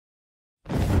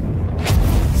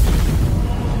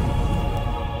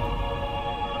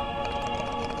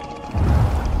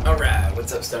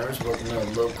What's up, Stoners? Welcome to our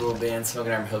local band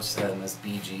Smokeout. I'm host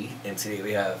BG, and today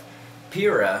we have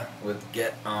Pirra with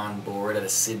Get On Board out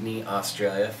of Sydney,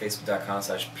 Australia.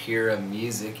 Facebook.com/Pirra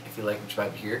Music if you like what you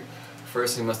might hear.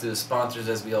 First, we must do the sponsors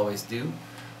as we always do.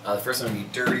 The first one will be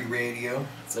Dirty Radio.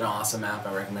 It's an awesome app.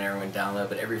 I recommend everyone download.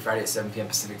 But every Friday at 7 p.m.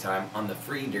 Pacific time on the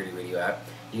free Dirty Radio app,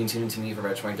 you can tune in to me for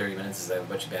about 20-30 minutes as I have a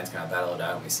bunch of bands kind of battle it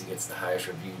out and we see who gets the highest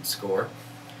reviewed score.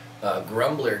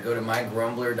 Grumbler, go to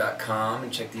mygrumbler.com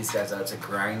and check these guys out. It's a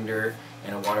grinder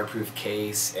and a waterproof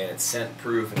case, and it's scent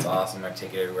proof. It's awesome. I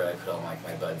take it everywhere. I put all my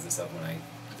buds and stuff when I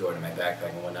throw it in my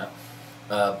backpack and whatnot.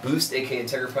 Boost, aka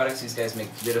Integra Products. These guys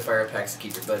make humidifier packs to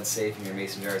keep your buds safe in your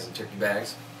mason jars and turkey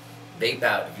bags. Vape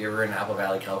Out. If you're ever in Apple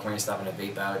Valley, California, stop in a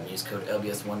Vape Out and use code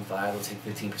LBS15. They'll take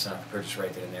 15% off the purchase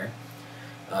right then and there.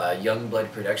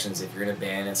 Youngblood Productions. If you're in a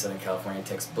band in Southern California,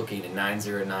 text booking to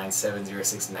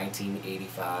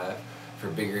 909-706-1985 for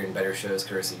bigger and better shows,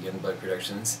 courtesy of Youngblood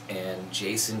Productions. And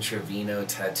Jason Trevino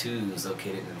Tattoos,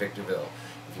 located in Victorville.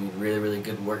 If you need really, really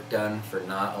good work done for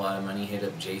not a lot of money, hit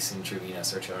up Jason Trevino.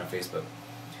 Search him on Facebook.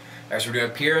 Alright, so we're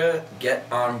doing Pirra. Get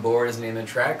On Board is the name of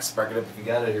the track. Spark it up if you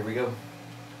got it. Here we go.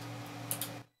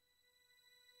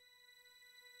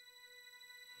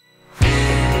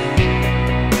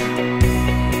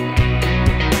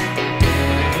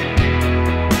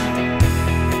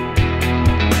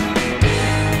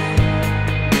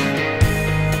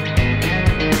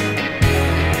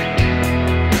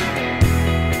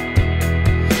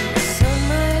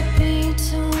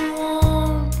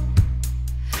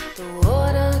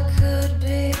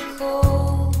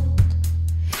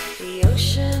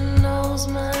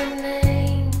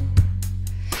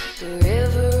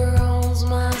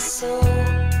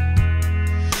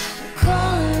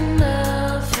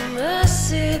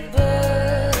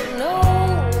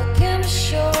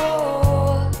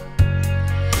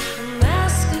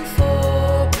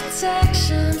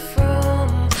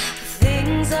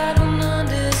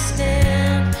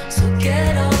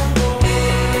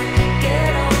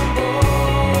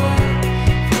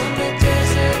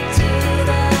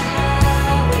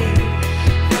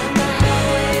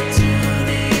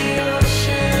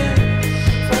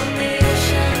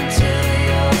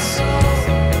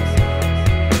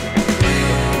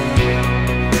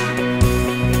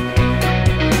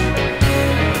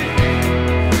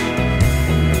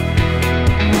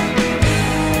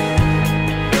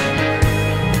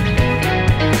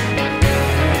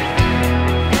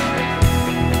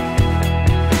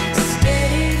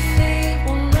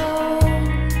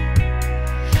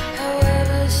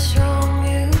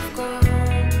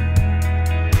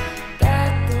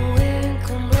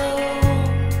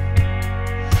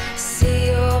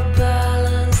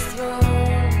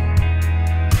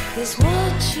 Is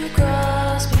what you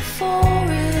grasp before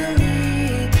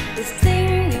really the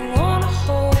thing you wanna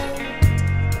hold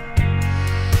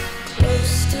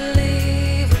close to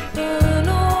leave it burn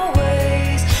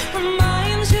always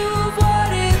reminds you of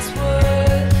what it's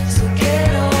worth. So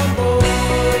get on board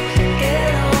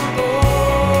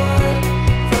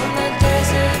from the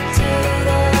desert to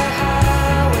the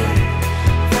highway,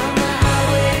 from the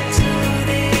highway to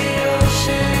the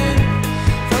ocean,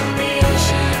 from the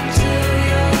ocean to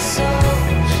your soul.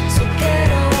 So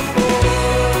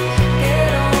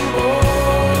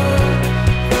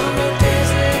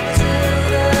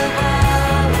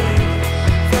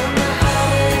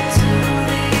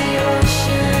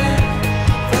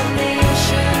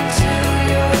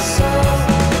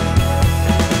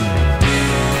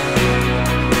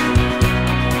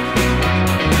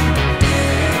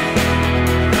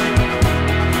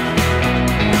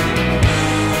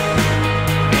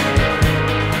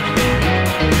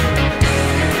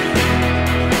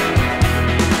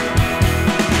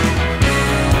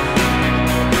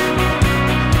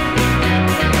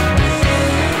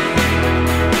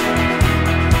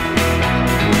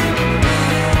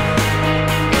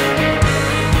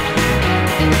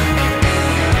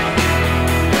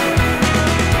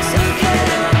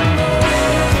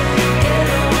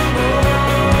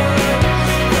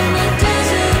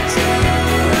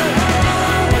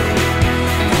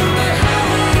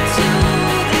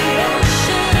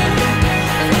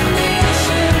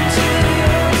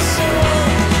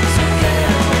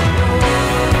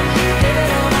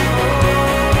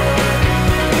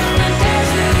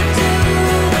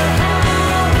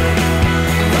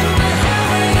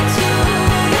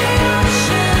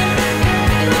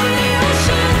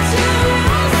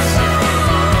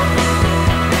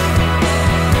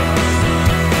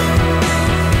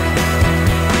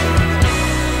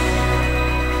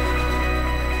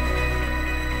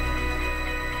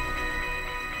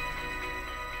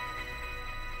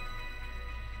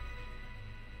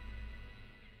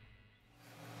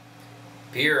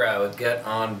Pirra with Get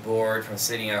On Board from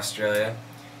Sydney, Australia.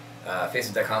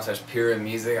 Facebook.com/Pirra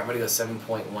Music. I'm gonna go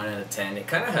 7.1 out of 10. It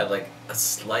kind of had like a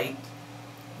slight,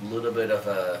 little bit of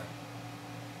a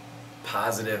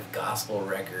positive gospel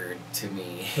record to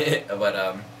me,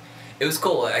 but it was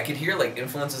cool. I could hear like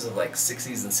influences of like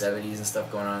 60s and 70s and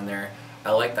stuff going on there.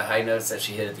 I like the high notes that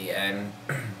she hit at the end.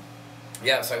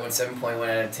 Yeah, so I went 7.1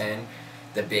 out of 10.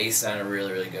 The bass sounded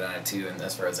really, really good on it too, and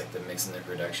as far as like the mix and the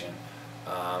production.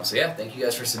 So yeah, thank you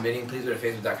guys for submitting. Please go to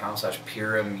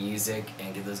Facebook.com/Pirra Music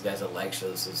and give those guys a like, show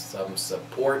them some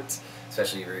support,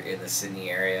 especially if you're in the Sydney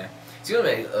area. It's gonna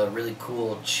be a really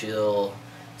cool, chill,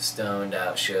 stoned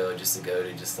out show just to go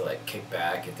to, just to like kick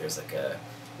back. If there's like a,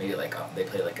 maybe like they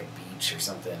play like a beach or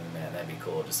something, man, that'd be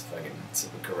cool. Just to fucking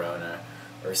sip a Corona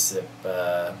or sip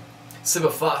a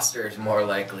Foster's, more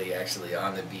likely, actually,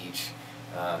 on the beach.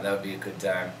 That would be a good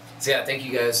time. So yeah, thank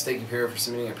you guys. Thank you, Pirra, for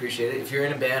submitting. I appreciate it. If you're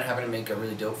in a band having to make a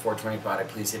really dope 420 product,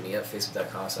 please hit me up.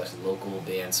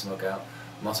 Facebook.com/localbandsmokeout.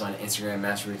 I'm also on Instagram,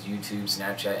 Master with YouTube,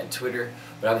 Snapchat, and Twitter.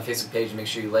 But on the Facebook page, make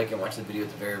sure you like and watch the video at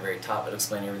the very, very top. It'll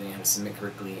explain everything, how to submit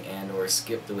correctly and or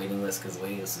skip the waiting list, because the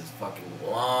waiting list is fucking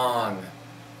long.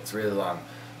 It's really long.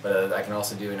 But I can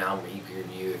also do an album EP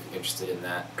review if you're interested in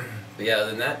that. But yeah,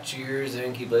 other than that, cheers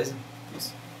and keep blazing.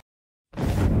 Peace.